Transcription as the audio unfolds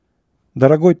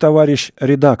Дорогой товарищ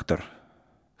редактор,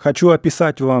 хочу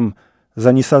описать вам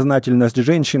за несознательность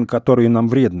женщин, которые нам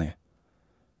вредны.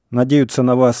 Надеются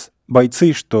на вас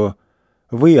бойцы, что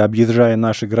вы, объезжая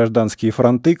наши гражданские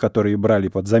фронты, которые брали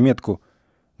под заметку,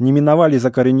 не миновали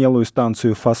закоренелую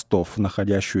станцию фастов,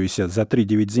 находящуюся за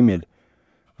 3-9 земель,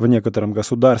 в некотором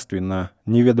государстве на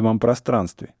неведомом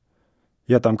пространстве.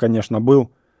 Я там, конечно, был,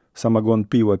 самогон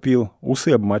пиво пил, усы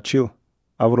обмочил,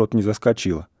 а в рот не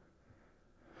заскочило.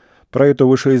 Про эту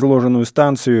вышеизложенную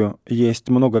станцию есть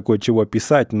много кое-чего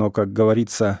писать, но, как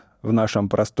говорится в нашем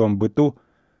простом быту,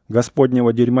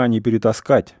 Господнего дерьма не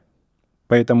перетаскать.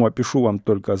 Поэтому опишу вам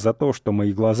только за то, что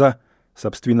мои глаза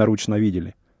собственноручно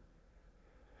видели.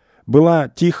 Была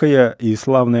тихая и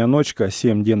славная ночка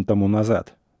 7 дней тому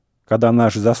назад, когда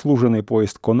наш заслуженный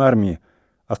поезд конармии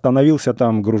остановился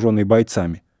там, груженный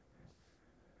бойцами.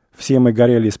 Все мы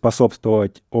горели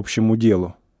способствовать общему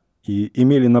делу и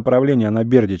имели направление на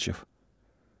Бердичев.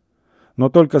 Но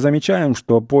только замечаем,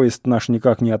 что поезд наш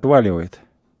никак не отваливает,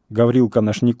 Гаврилка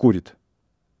наш не курит.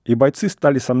 И бойцы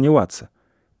стали сомневаться,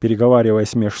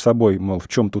 переговариваясь между собой, мол, в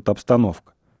чем тут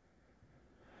обстановка.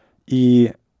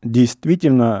 И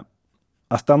действительно,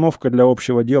 остановка для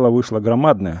общего дела вышла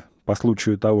громадная по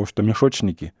случаю того, что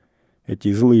мешочники,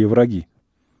 эти злые враги,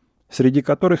 среди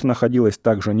которых находилась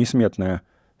также несметная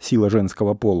сила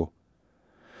женского полу,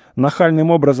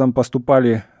 нахальным образом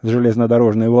поступали с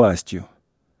железнодорожной властью.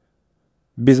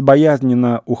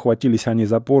 Безбоязненно ухватились они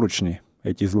за поручни,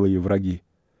 эти злые враги.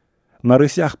 На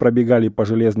рысях пробегали по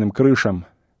железным крышам,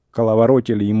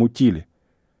 коловоротили и мутили,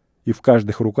 и в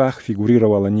каждых руках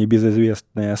фигурировала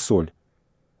небезызвестная соль,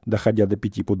 доходя до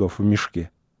 5 пудов в мешке.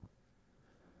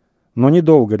 Но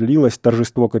недолго длилось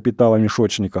торжество капитала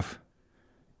мешочников.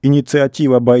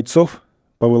 Инициатива бойцов,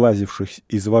 повылазивших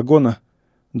из вагона,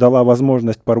 дала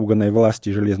возможность поруганной власти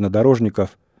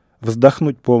железнодорожников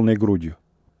вздохнуть полной грудью.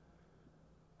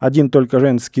 Один только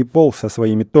женский пол со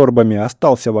своими торбами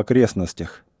остался в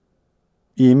окрестностях.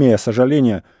 И, имея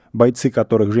сожаление, бойцы,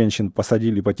 которых женщин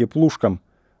посадили по теплушкам,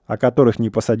 а которых не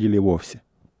посадили вовсе.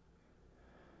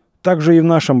 Также и в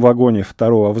нашем вагоне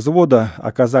 2-го взвода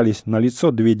оказались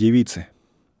налицо 2 девицы,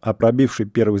 а пробивший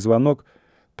первый звонок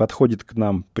подходит к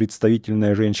нам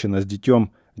представительная женщина с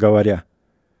детем, говоря: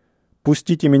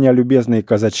 «Пустите меня, любезные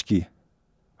казачки.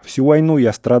 Всю войну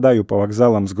я страдаю по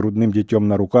вокзалам с грудным детем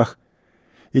на руках,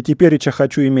 и тепереча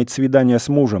хочу иметь свидание с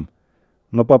мужем,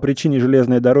 но по причине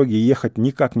железной дороги ехать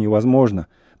никак невозможно,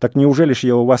 так неужели ж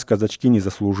я у вас, казачки, не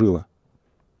заслужила?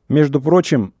 Между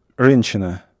прочим,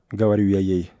 женщина, — говорю я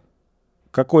ей,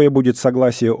 — какое будет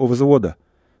согласие у взвода,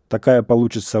 такая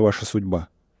получится ваша судьба».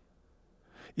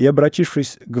 И,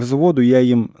 обратившись к взводу, я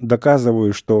им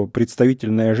доказываю, что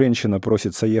представительная женщина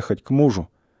просится ехать к мужу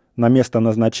на место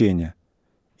назначения,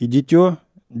 и дитё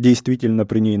действительно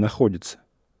при ней находится.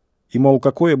 И, мол,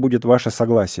 какое будет ваше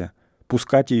согласие,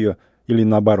 пускать ее или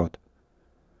наоборот?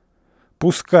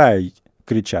 «Пускай!» —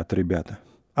 кричат ребята.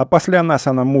 «А после нас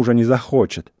она мужа не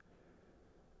захочет».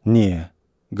 «Не»,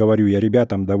 — говорю я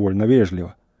ребятам довольно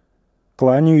вежливо.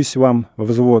 «Кланяюсь вам,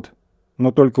 взвод,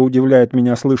 но только удивляет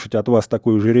меня слышать от вас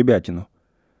такую же ребятину.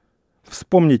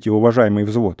 Вспомните, уважаемый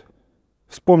взвод,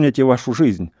 вспомните вашу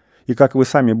жизнь и как вы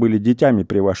сами были детьми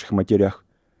при ваших матерях.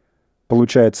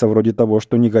 Получается вроде того,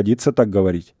 что не годится так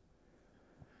говорить».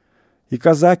 И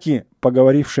казаки,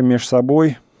 поговоривши меж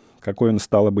собой, какой он,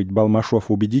 стало быть, Балмашов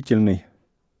убедительный,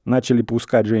 начали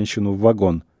пускать женщину в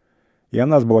вагон, и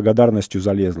она с благодарностью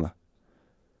залезла.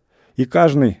 И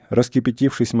каждый,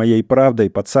 раскипятившись моей правдой,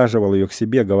 подсаживал ее к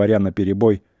себе, говоря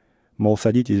наперебой, мол,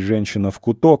 садитесь, женщина, в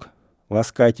куток,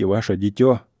 ласкайте ваше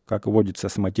дитё, как водится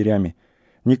с матерями,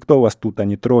 никто вас тут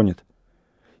не тронет.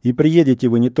 И приедете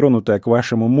вы нетронутая к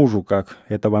вашему мужу, как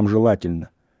это вам желательно.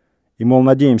 И, мол,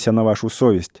 надеемся на вашу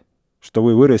совесть, что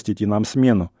вы вырастите нам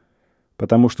смену,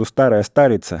 потому что старая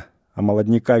старится, а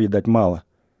молодняка, видать, мало.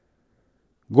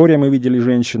 Горе мы видели,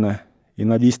 женщина, и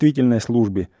на действительной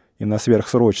службе, и на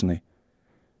сверхсрочной.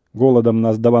 Голодом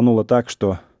нас давануло так,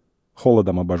 что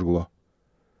холодом обожгло.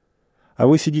 А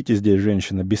вы сидите здесь,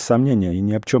 женщина, без сомнения, и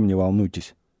ни об чем не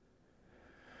волнуйтесь».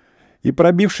 И,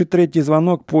 пробивший 3-й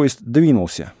звонок, поезд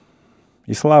двинулся.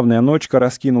 И славная ночка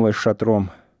раскинулась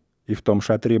шатром, и в том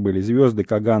шатре были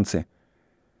звезды-каганцы,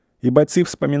 и бойцы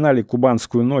вспоминали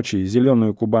кубанскую ночь и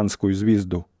зеленую кубанскую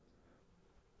звезду.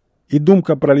 И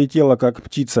думка пролетела, как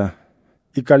птица,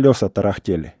 и колеса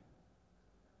тарахтели.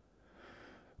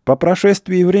 По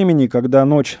прошествии времени, когда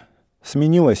ночь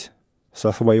сменилась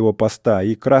со своего поста,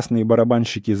 и красные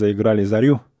барабанщики заиграли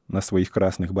зарю на своих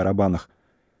красных барабанах,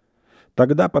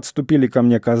 тогда подступили ко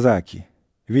мне казаки,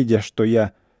 видя, что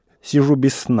я сижу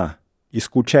без сна и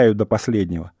скучаю до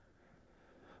последнего.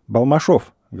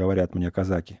 «Балмашов», — говорят мне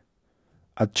казаки,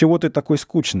 — «отчего ты такой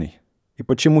скучный? И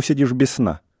почему сидишь без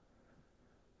сна?»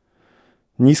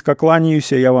 «Низко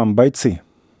кланяюсь я вам, бойцы»,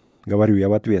 — говорю я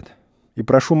в ответ, — «и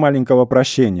прошу маленького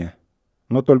прощения,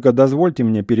 но только дозвольте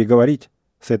мне переговорить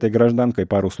с этой гражданкой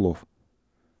пару слов».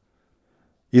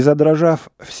 И задрожав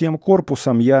всем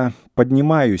корпусом, я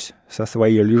поднимаюсь со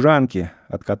своей лежанки,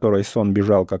 от которой сон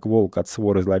бежал, как волк от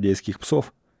своры злодейских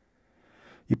псов,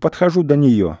 и подхожу до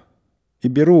нее, и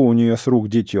беру у нее с рук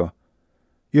дитё,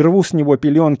 и рву с него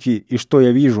пеленки, и что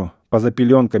я вижу? Поза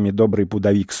пеленками добрый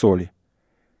пудовик соли.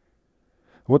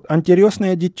 Вот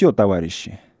интересное дитё,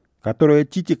 товарищи, которое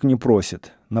титик не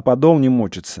просит, на подол не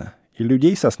мочится и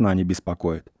людей со сна не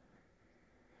беспокоит.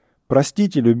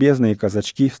 «Простите, любезные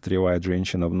казачки», — встревает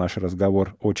женщина в наш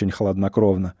разговор очень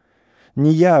хладнокровно.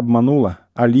 «Не я обманула,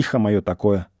 а лихо мое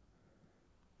такое».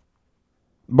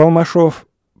 «Балмашов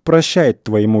прощает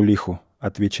твоему лиху», —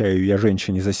 отвечаю я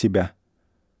женщине за себя.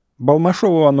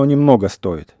 «Балмашову оно немного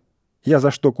стоит. Я за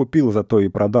что купил, за то и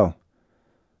продал.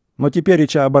 Но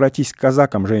тепереча обратись к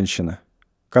казакам, женщина,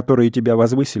 которые тебя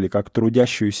возвысили как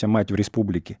трудящуюся мать в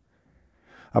республике.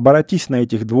 Обратись на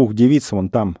этих двух девиц вон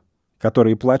там,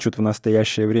 которые плачут в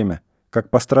настоящее время,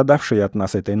 как пострадавшие от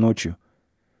нас этой ночью.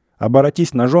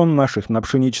 Обратись на жен наших на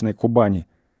пшеничной Кубани,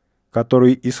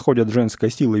 которые исходят женской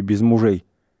силой без мужей,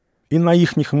 и на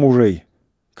ихних мужей,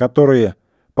 которые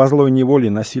по злой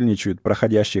неволе насильничают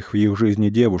проходящих в их жизни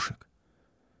девушек.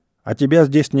 А тебя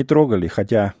здесь не трогали,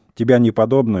 хотя тебя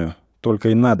неподобную только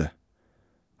и надо.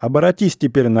 Обратись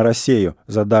теперь на Россию,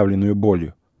 задавленную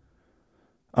болью».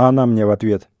 А она мне в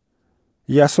ответ: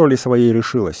 «Я соли своей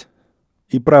решилась.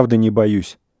 И правды не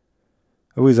боюсь.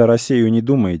 Вы за Россию не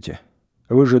думаете.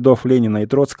 Вы жидов Ленина и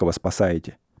Троцкого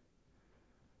спасаете».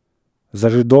 «За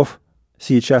жидов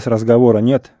сейчас разговора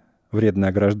нет,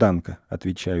 вредная гражданка», —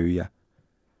 отвечаю я.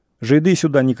 «Жиды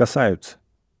сюда не касаются.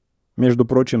 Между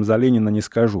прочим, за Ленина не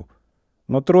скажу.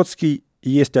 Но Троцкий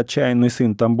есть отчаянный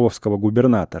сын тамбовского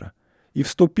губернатора и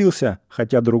вступился,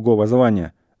 хотя другого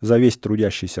звания, за весь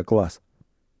трудящийся класс.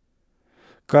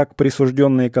 Как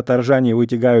присужденные каторжане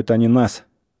вытягают они нас,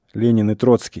 Ленин и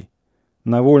Троцкий,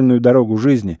 на вольную дорогу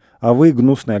жизни, а вы,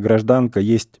 гнусная гражданка,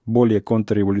 есть более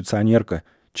контрреволюционерка,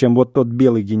 чем вот тот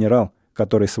белый генерал,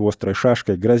 который с острой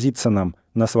шашкой грозится нам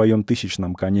на своем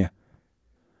тысячном коне.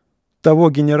 Того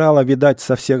генерала видать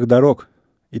со всех дорог,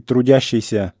 и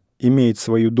трудящийся имеет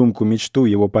свою думку-мечту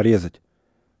его порезать.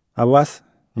 А вас,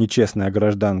 нечестная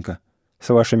гражданка, с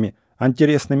вашими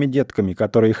антиресными детками,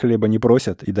 которые хлеба не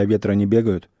просят и до ветра не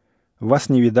бегают, вас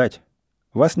не видать.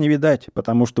 Вас не видать,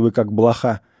 потому что вы как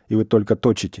блоха, и вы только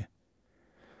точите».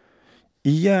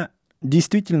 И я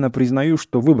действительно признаю,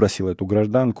 что выбросил эту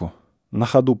гражданку на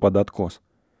ходу под откос.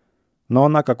 Но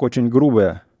она, как очень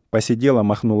грубая, посидела,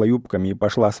 махнула юбками и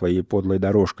пошла своей подлой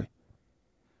дорожкой.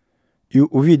 И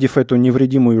увидев эту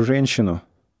невредимую женщину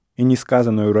и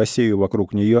несказанную Россию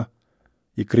вокруг нее,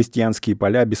 и крестьянские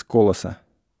поля без колоса,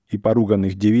 и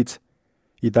поруганных девиц,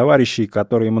 и товарищей,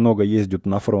 которые много ездят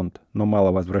на фронт, но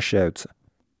мало возвращаются,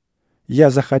 я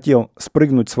захотел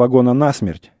спрыгнуть с вагона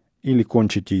насмерть или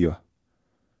кончить ее.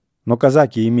 Но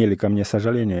казаки имели ко мне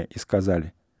сожаление и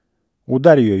сказали: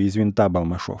 «Ударь ее из винта,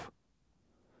 Балмашов».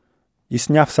 И,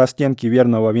 сняв со стенки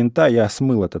верного винта, я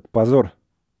смыл этот позор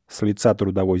с лица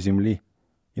трудовой земли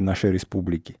и нашей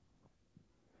республики.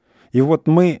 И вот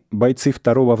мы, бойцы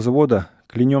второго взвода,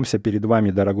 клянемся перед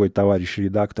вами, дорогой товарищ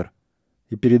редактор,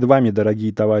 и перед вами,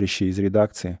 дорогие товарищи из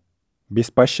редакции,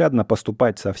 беспощадно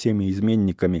поступать со всеми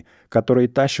изменниками, которые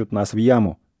тащат нас в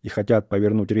яму и хотят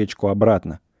повернуть речку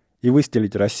обратно и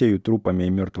выстелить Россию трупами и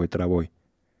мертвой травой.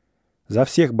 За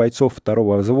всех бойцов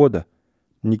второго взвода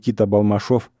Никита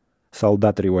Балмашов,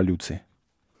 солдат революции.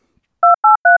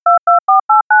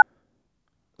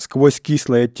 Сквозь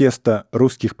кислое тесто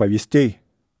русских повестей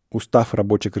устав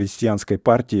рабоче-крестьянской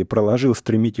партии проложил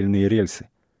стремительные рельсы.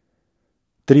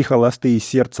 3 холостые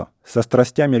сердца со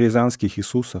страстями рязанских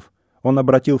Иисусов он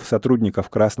обратил в сотрудников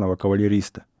красного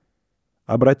кавалериста.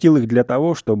 Обратил их для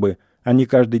того, чтобы они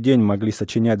каждый день могли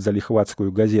сочинять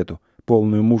залихватскую газету,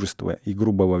 полную мужества и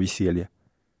грубого веселья.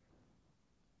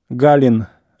 Галин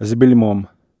с бельмом,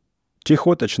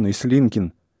 Чехоточный с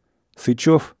Линкин,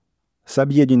 Сычев с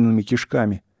объеденными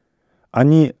кишками.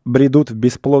 Они бредут в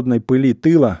бесплодной пыли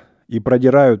тыла и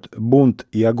продирают бунт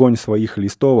и огонь своих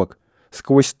листовок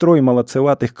сквозь строй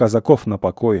молодцеватых казаков на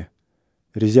покое,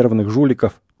 резервных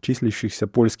жуликов, числящихся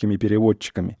польскими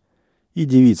переводчиками, и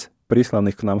девиц,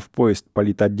 присланных к нам в поезд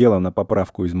политотдела на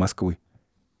поправку из Москвы.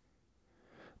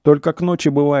 Только к ночи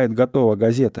бывает готова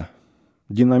газета,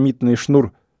 динамитный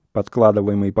шнур,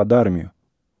 подкладываемый под армию.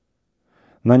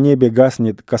 На небе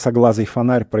гаснет косоглазый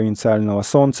фонарь провинциального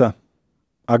солнца.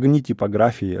 Огни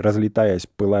типографии, разлетаясь,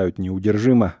 пылают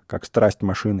неудержимо, как страсть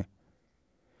машины.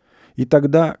 И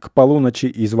тогда к полуночи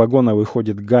из вагона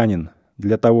выходит Ганин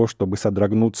для того, чтобы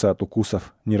содрогнуться от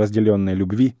укусов неразделенной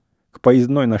любви к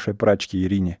поездной нашей прачке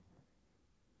Ирине.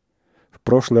 «В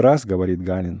прошлый раз, — говорит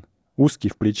Ганин, узкий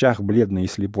в плечах, бледный и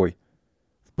слепой,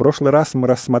 — в прошлый раз мы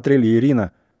рассмотрели,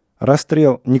 Ирина,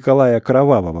 расстрел Николая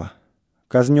Кровавого,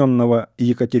 казненного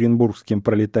екатеринбургским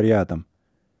пролетариатом.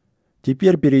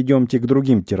 Теперь перейдемте к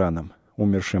другим тиранам,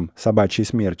 умершим собачьей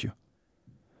смертью.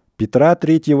 Петра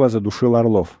III задушил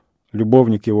Орлов,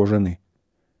 любовник его жены.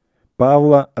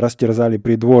 Павла растерзали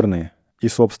придворные и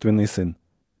собственный сын.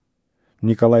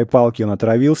 Николай Палкин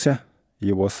отравился,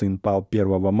 его сын пал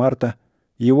 1 марта,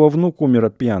 его внук умер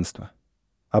от пьянства.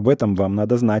 Об этом вам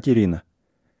надо знать, Ирина».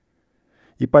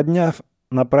 И подняв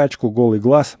на прачку голый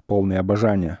глаз, полный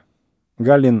обожания,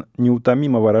 Галин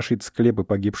неутомимо ворошит склепы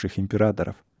погибших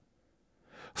императоров.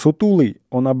 Сутулый,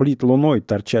 он облит луной,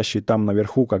 торчащей там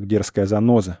наверху, как дерзкая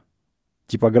заноза.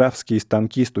 Типографские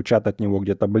станки стучат от него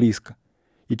где-то близко,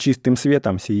 и чистым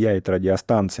светом сияет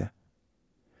радиостанция.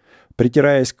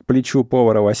 Притираясь к плечу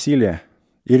повара Василия,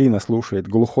 Ирина слушает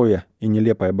глухое и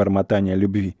нелепое бормотание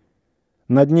любви.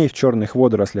 Над ней в черных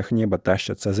водорослях неба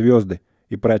тащатся звезды,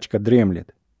 и прачка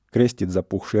дремлет, крестит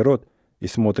запухший рот и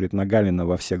смотрит на Галина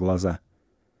во все глаза.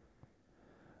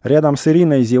 Рядом с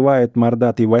Ириной зевает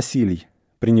мордатый Василий,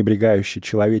 пренебрегающий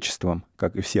человечеством,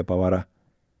 как и все повара.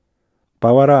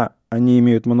 Повара, они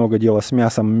имеют много дела с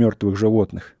мясом мертвых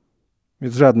животных и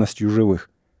с жадностью живых.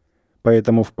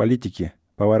 Поэтому в политике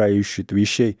повара ищут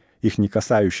вещей, их не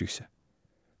касающихся.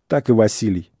 Так и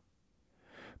Василий.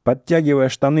 Подтягивая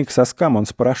штаны к соскам, он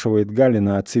спрашивает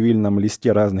Галина о цивильном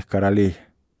листе разных королей,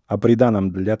 о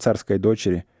приданом для царской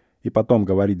дочери, и потом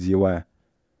говорит, зевая: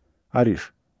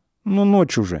 «Ариш, ну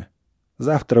ночь уже,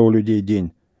 завтра у людей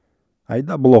день.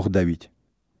 Айда блох давить».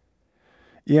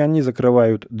 И они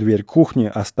закрывают дверь кухни,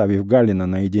 оставив Галина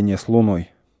наедине с луной,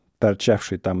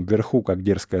 торчавшей там вверху, как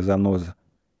дерзкая заноза.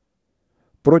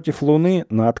 Против луны,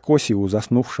 на откосе у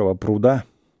заснувшего пруда,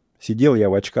 сидел я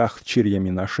в очках с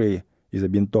чирьями на шее и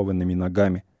забинтованными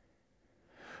ногами.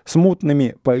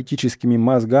 Смутными поэтическими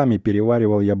мозгами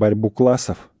переваривал я борьбу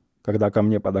классов, когда ко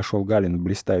мне подошел Галин в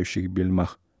блистающих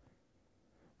бельмах.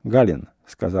 «Галин», —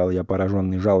 сказал я,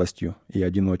 пораженный жалостью и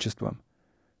одиночеством,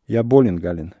 — «я болен,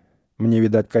 Галин. Мне,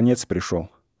 видать, конец пришел.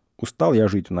 Устал я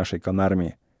жить в нашей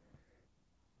конармии».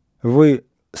 «Вы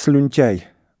слюнтяй»,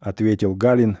 — ответил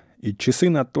Галин, и часы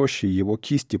на тощей его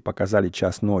кисти показали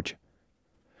час ночи.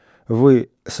 «Вы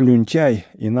слюнтяй,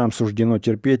 и нам суждено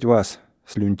терпеть вас,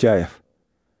 слюнтяев.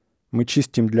 Мы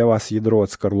чистим для вас ядро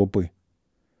от скорлупы.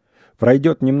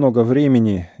 Пройдет немного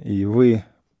времени, и вы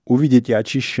увидите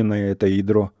очищенное это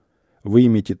ядро,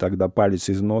 вымете тогда палец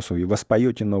из носу и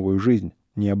воспоете новую жизнь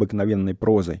необыкновенной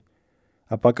прозой.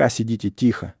 А пока сидите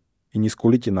тихо и не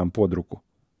скулите нам под руку».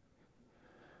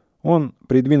 Он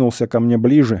придвинулся ко мне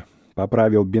ближе,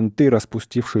 поправил бинты,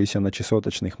 распустившиеся на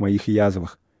чесоточных моих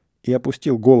язвах, и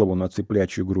опустил голову на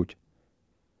цыплячью грудь.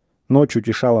 Ночь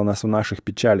утешала нас в наших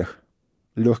печалях.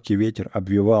 Легкий ветер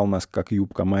обвивал нас, как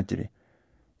юбка матери,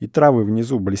 и травы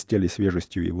внизу блестели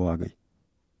свежестью и влагой.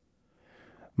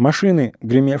 Машины,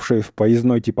 гремевшие в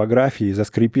поездной типографии,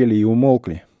 заскрипели и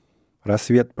умолкли.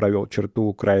 Рассвет провел черту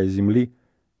у края земли,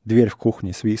 дверь в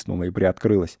кухне свистнула и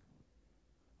приоткрылась.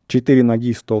 4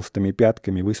 ноги с толстыми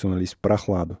пятками высунулись в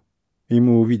прохладу, и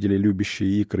мы увидели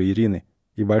любящие икры Ирины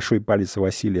и большой палец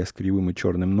Василия с кривым и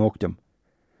черным ногтем.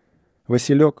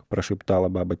 «Василек», — прошептала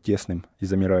баба тесным и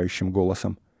замирающим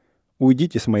голосом, —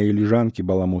 «уйдите с моей лежанки,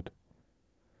 баламут».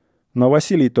 Но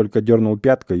Василий только дернул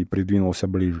пяткой и придвинулся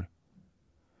ближе.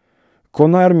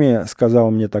 «Конармия», —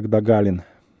 сказал мне тогда Галин,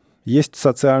 — «есть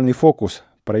социальный фокус,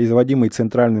 производимый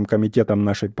Центральным комитетом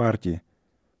нашей партии.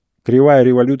 Кривая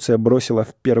революция бросила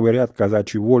в первый ряд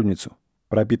казачью вольницу,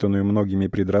 пропитанную многими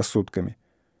предрассудками.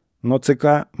 Но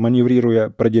ЦК, маневрируя,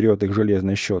 продерет их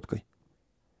железной щеткой».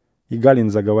 И Галин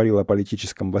заговорил о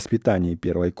политическом воспитании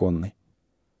первой конной.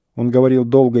 Он говорил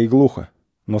долго и глухо,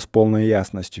 но с полной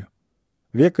ясностью.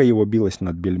 Веко его билось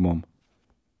над бельмом.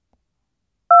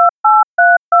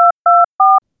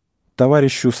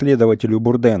 Товарищу следователю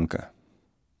Бурденко.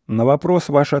 На вопрос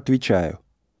ваш отвечаю,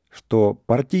 что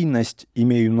партийность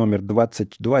имею номер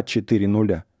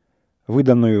 2240,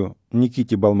 выданную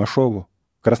Никите Балмашову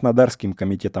Краснодарским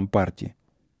комитетом партии.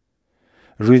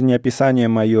 Жизнеописание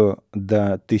мое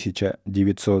до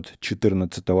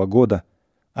 1914 года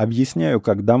объясняю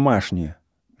как домашнее,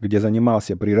 где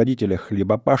занимался при родителях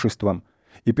хлебопашеством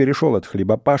и перешел от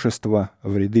хлебопашества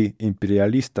в ряды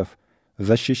империалистов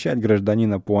защищать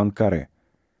гражданина Пуанкаре,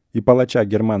 и палача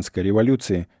германской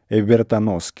революции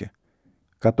Эвертоноске,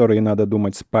 которые, надо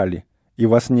думать, спали и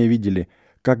во сне видели,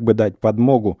 как бы дать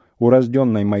подмогу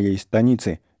урожденной моей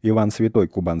станице Иван Святой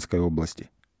Кубанской области.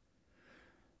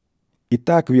 И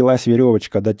так велась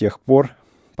веревочка до тех пор,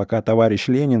 пока товарищ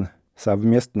Ленин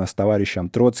совместно с товарищем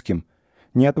Троцким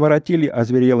не отворотили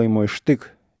озверелый мой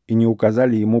штык и не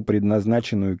указали ему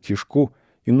предназначенную кишку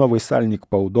и новый сальник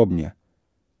поудобнее.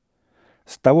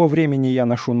 С того времени я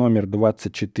ношу номер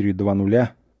 2420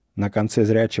 на конце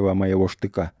зрячего моего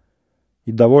штыка.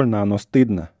 И довольно оно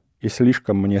стыдно, и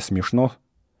слишком мне смешно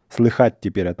слыхать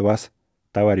теперь от вас,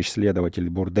 товарищ следователь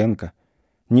Бурденко,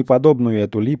 неподобную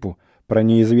эту липу про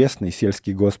неизвестный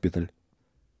сельский госпиталь.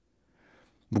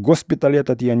 В госпиталь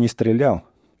этот я не стрелял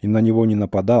и на него не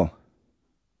нападал.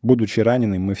 Будучи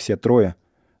раненым, мы все трое,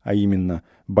 а именно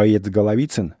боец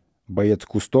Головицын, боец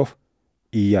Кустов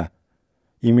и я,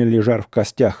 имели жар в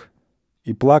костях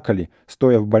и плакали,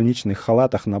 стоя в больничных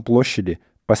халатах на площади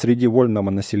посреди вольного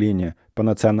населения по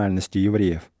национальности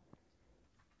евреев.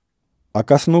 А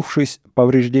коснувшись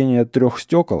повреждения 3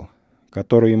 стекол,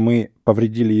 которые мы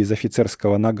повредили из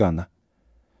офицерского нагана,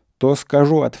 то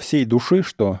скажу от всей души,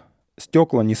 что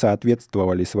стекла не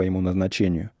соответствовали своему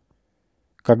назначению,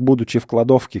 как будучи в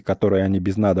кладовке, которой они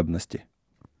без надобности.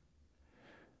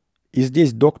 И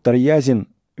здесь доктор Язин,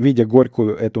 видя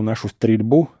горькую эту нашу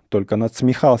стрельбу, только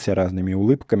надсмехался разными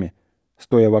улыбками,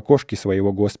 стоя в окошке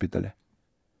своего госпиталя,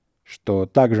 что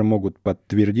также могут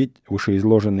подтвердить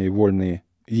вышеизложенные вольные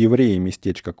евреи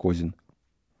местечка Козин.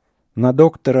 На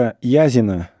доктора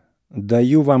Язина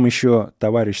даю вам еще,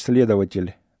 товарищ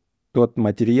следователь, тот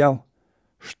материал,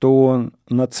 что он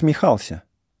надсмехался,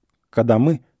 когда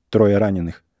мы, 3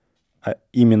 раненых, а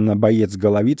именно боец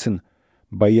Головицын,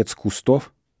 боец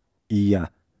Кустов и я,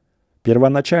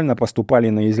 первоначально поступали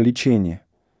на излечение,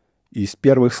 и с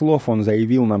первых слов он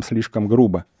заявил нам слишком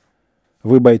грубо: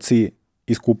 «Вы, бойцы,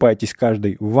 искупайтесь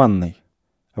каждый в ванной.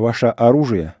 Ваше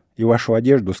оружие и вашу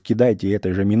одежду скидайте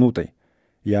этой же минутой.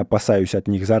 Я опасаюсь от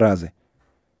них заразы.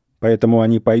 Поэтому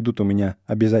они пойдут у меня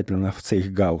обязательно в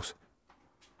цейхгаус».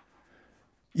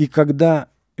 И когда,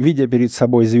 видя перед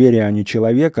собой зверя, а не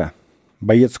человека,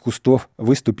 боец Кустов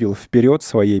выступил вперед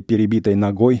своей перебитой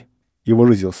ногой и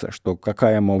выразился, что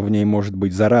какая, мол, в ней может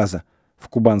быть зараза в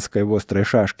кубанской острой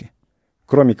шашке,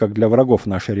 кроме как для врагов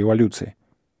нашей революции.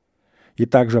 И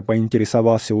также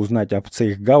поинтересовался узнать об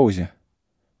цейхгаузе,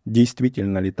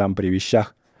 действительно ли там при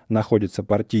вещах находится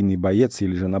партийный боец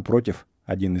или же, напротив,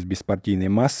 один из беспартийной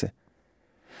массы.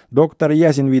 Доктор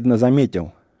Язин, видно,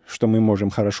 заметил, что мы можем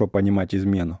хорошо понимать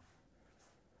измену.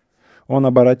 Он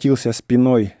оборотился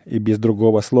спиной и без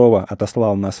другого слова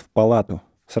отослал нас в палату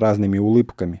с разными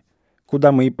улыбками,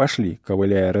 куда мы и пошли,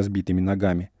 ковыляя разбитыми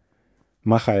ногами,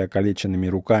 махая калеченными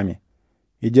руками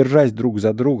и держась друг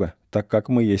за друга, так как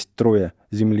мы есть 3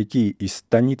 земляки из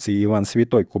станицы Иван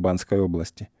Святой Кубанской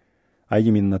области, а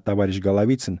именно товарищ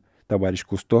Головицын, товарищ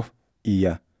Кустов и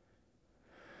я.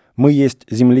 Мы есть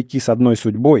земляки с одной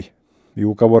судьбой, и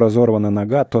у кого разорвана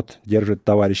нога, тот держит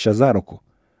товарища за руку,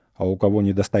 а у кого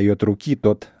не достает руки,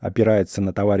 тот опирается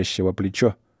на товарищево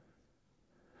плечо.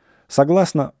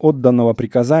 Согласно отданного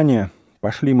приказания,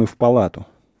 пошли мы в палату,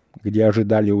 где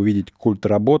ожидали увидеть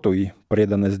культработу и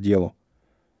преданность делу.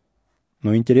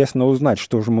 Но интересно узнать,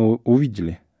 что же мы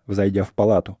увидели, взойдя в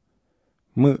палату.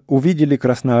 Мы увидели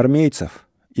красноармейцев,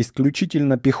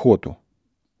 исключительно пехоту,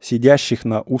 сидящих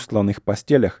на устланных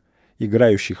постелях,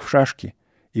 играющих в шашки,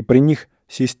 и при них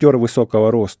сестер высокого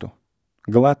росту,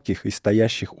 гладких и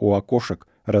стоящих у окошек,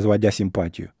 разводя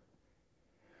симпатию.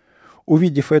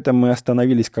 Увидев это, мы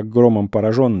остановились как громом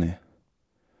пораженные.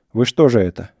 «Вы что же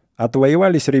это,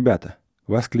 отвоевались, ребята?» —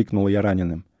 воскликнул я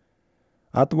раненым.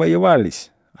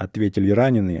 «Отвоевались», — ответили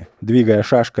раненые, двигая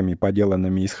шашками,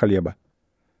 поделанными из хлеба.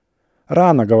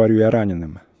 «Рано», — говорю я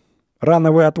раненым.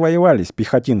 «Рано вы отвоевались,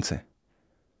 пехотинцы.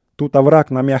 Тут овраг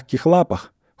на мягких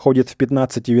лапах ходит в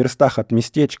 15 верстах от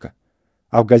местечка,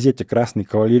 а в газете «Красный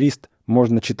кавалерист»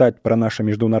 можно читать про наше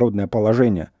международное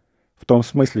положение, в том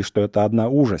смысле, что это одна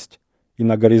ужасть, и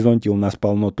на горизонте у нас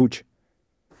полно туч».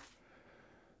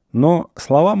 Но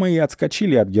слова мои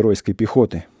отскочили от геройской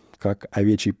пехоты, как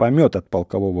овечий помет от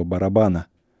полкового барабана.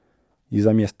 И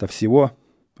за место всего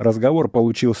разговор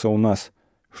получился у нас,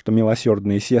 что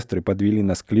милосердные сестры подвели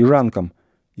нас к лежанкам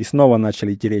и снова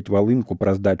начали тереть волынку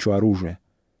про сдачу оружия,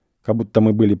 как будто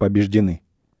мы были побеждены.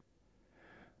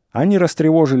 Они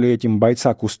растревожили этим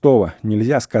бойца Кустова,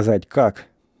 нельзя сказать как,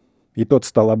 и тот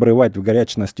стал обрывать в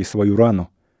горячности свою рану,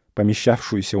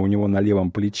 помещавшуюся у него на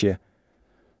левом плече,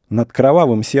 над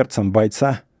кровавым сердцем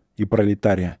бойца и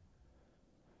пролетария.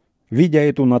 Видя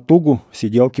эту натугу,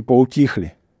 сиделки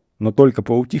поутихли, Но только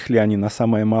поутихли они на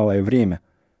самое малое время,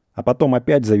 а потом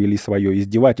опять завели свое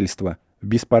издевательство в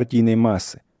беспартийной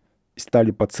массы и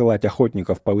стали подсылать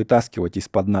охотников повытаскивать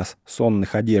из-под нас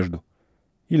сонных одежду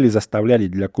или заставляли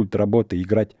для культработы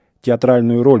играть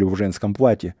театральную роль в женском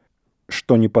платье,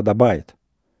 что не подобает.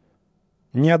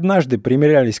 Не однажды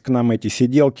примерялись к нам эти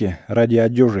сиделки ради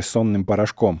одежи с сонным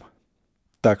порошком,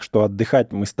 так что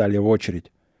отдыхать мы стали в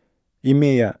очередь,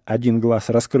 имея один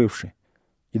глаз раскрывший,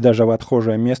 и даже в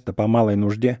отхожее место по малой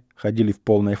нужде ходили в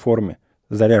полной форме,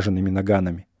 заряженными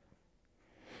наганами.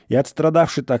 И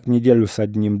отстрадавши так неделю с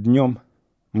одним днем,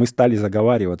 мы стали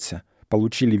заговариваться,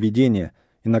 получили видение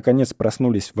и, наконец,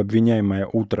 проснулись в обвиняемое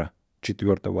утро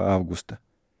 4 августа,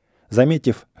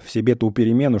 заметив в себе ту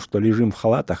перемену, что лежим в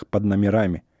халатах под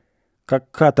номерами,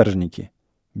 как каторжники,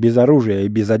 без оружия и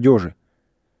без одежи,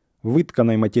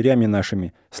 вытканной матерями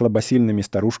нашими слабосильными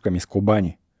старушками с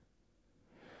Кубани.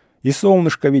 И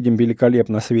солнышко, видим,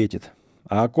 великолепно светит,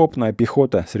 а окопная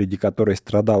пехота, среди которой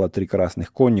страдало 3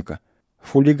 красных конника,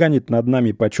 хулиганит над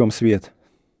нами почем свет.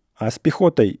 А с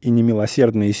пехотой и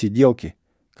немилосердные сиделки,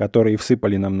 которые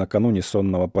всыпали нам накануне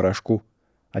сонного порошку,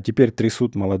 а теперь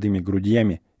трясут молодыми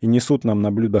грудьями и несут нам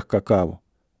на блюдах какаву.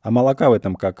 А молока в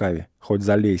этом какаве хоть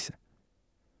залейся.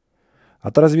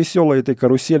 От развеселой этой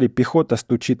карусели пехота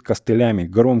стучит костылями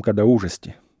громко до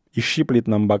ужасти и щиплет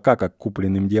нам бока, как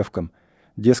купленным девкам.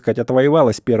 Дескать,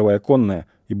 отвоевалась первая конная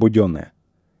и буденная.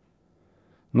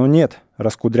 Но нет,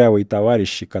 раскудрявые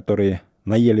товарищи, которые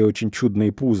наели очень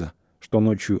чудные пузо, что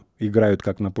ночью играют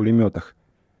как на пулеметах,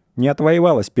 не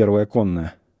отвоевалась первая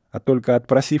конная, а только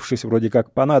отпросившись вроде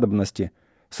как по надобности,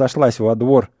 сошлась во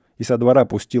двор и со двора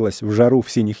пустилась в жару в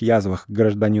синих язвах к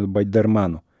гражданину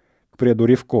Байдерману, к преду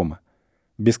ревкома,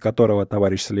 без которого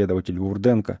товарищ следователь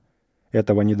Вурденко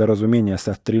этого недоразумения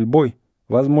со стрельбой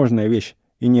возможная вещь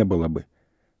и не было бы.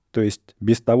 То есть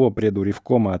без того преду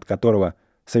ревкома, от которого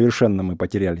совершенно мы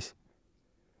потерялись.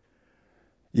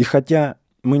 И хотя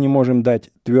мы не можем дать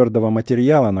твердого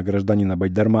материала на гражданина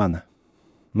Байдермана,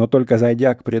 но только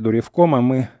зайдя к преду ревкома,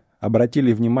 мы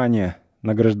обратили внимание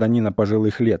на гражданина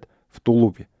пожилых лет в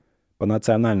тулупе, по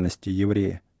национальности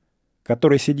еврея,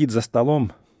 который сидит за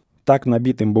столом, так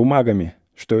набитым бумагами,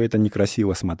 что это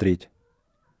некрасиво смотреть.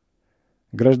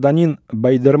 Гражданин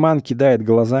Байдерман кидает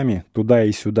глазами туда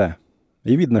и сюда,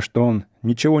 и видно, что он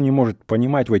ничего не может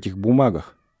понимать в этих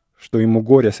бумагах, что ему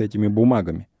горе с этими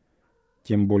бумагами.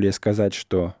 Тем более сказать,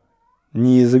 что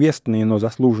неизвестные, но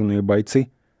заслуженные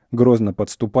бойцы грозно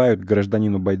подступают к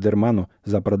гражданину Байдерману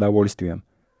за продовольствием,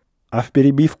 а в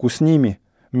перебивку с ними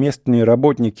местные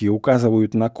работники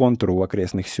указывают на контуру в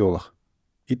окрестных селах.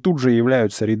 И тут же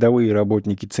являются рядовые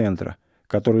работники центра,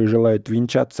 которые желают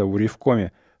венчаться в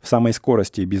ревкоме в самой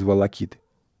скорости и без волокиты.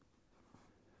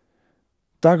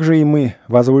 Также и мы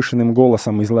возвышенным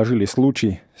голосом изложили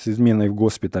случай с изменой в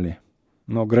госпитале,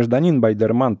 но гражданин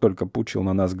Байдерман только пучил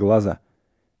на нас глаза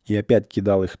и опять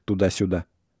кидал их туда-сюда.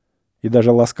 И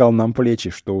даже ласкал нам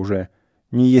плечи, что уже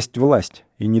не есть власть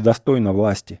и недостойно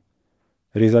власти.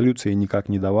 Резолюции никак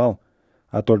не давал,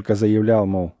 а только заявлял,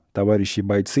 мол, товарищи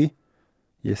бойцы,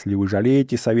 если вы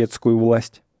жалеете советскую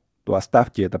власть, то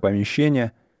оставьте это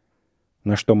помещение,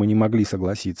 на что мы не могли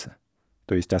согласиться,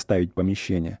 то есть оставить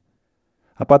помещение,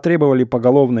 а потребовали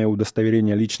поголовное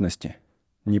удостоверение личности,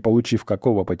 не получив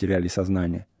какого потеряли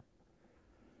сознание.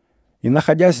 И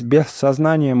находясь без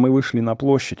сознания, мы вышли на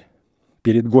площадь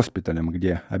перед госпиталем,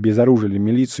 где обезоружили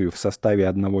милицию в составе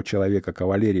одного человека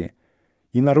кавалерии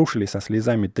и нарушили со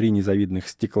слезами 3 незавидных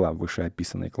стекла в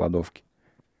вышеописанной кладовке.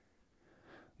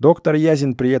 Доктор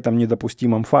Язин при этом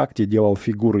недопустимом факте делал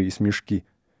фигуры и смешки,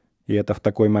 и это в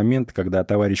такой момент, когда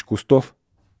товарищ Кустов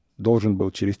должен был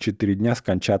через 4 дня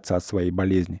скончаться от своей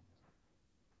болезни.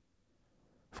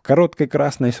 В короткой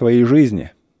красной своей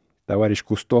жизни товарищ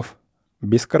Кустов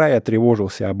без края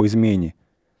тревожился об измене,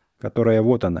 которая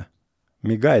вот она,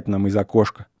 мигает нам из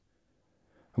окошка.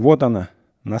 Вот она,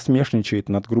 насмешничает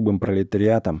над грубым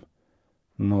пролетариатом,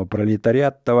 но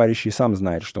пролетариат, товарищи, сам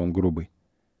знает, что он грубый.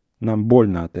 Нам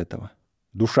больно от этого.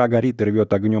 Душа горит и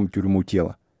рвет огнем тюрьму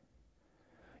тела.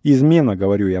 Измена,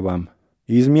 говорю я вам,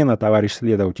 измена, товарищ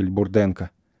следователь Бурденко.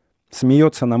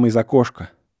 Смеется нам из окошка.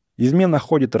 Измена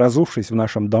ходит, разувшись в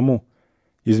нашем дому.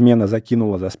 Измена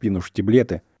закинула за спину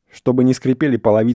штиблеты, чтобы не скрипели половицы